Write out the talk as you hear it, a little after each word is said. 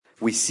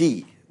we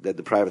see that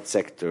the private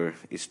sector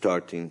is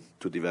starting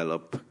to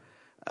develop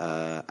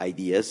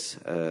ideas,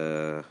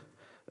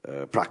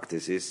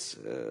 practices,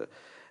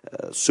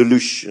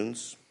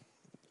 solutions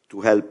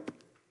to help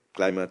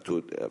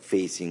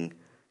facing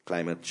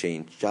climate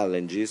change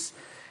challenges.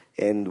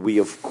 And we,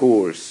 of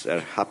course,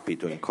 are happy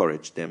to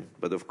encourage them.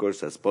 But, of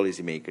course, as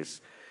policymakers,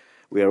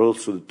 we are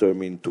also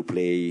determined to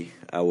play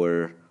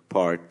our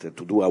part,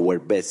 to do our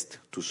best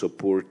to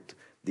support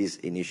these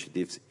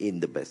initiatives in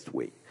the best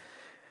way.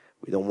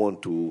 We don't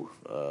want to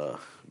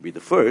be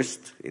the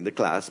first in the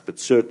class, but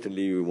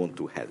certainly we want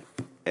to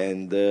help.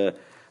 And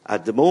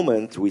at the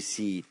moment, we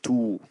see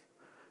two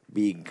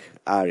big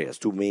areas,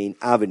 two main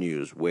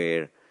avenues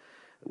where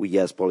we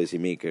as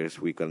policymakers,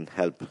 we can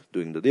help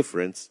doing the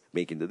difference,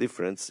 making the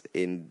difference.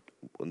 On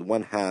the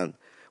one hand,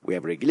 we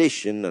have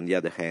regulation. On the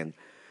other hand,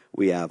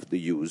 we have the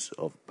use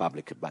of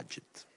public budget.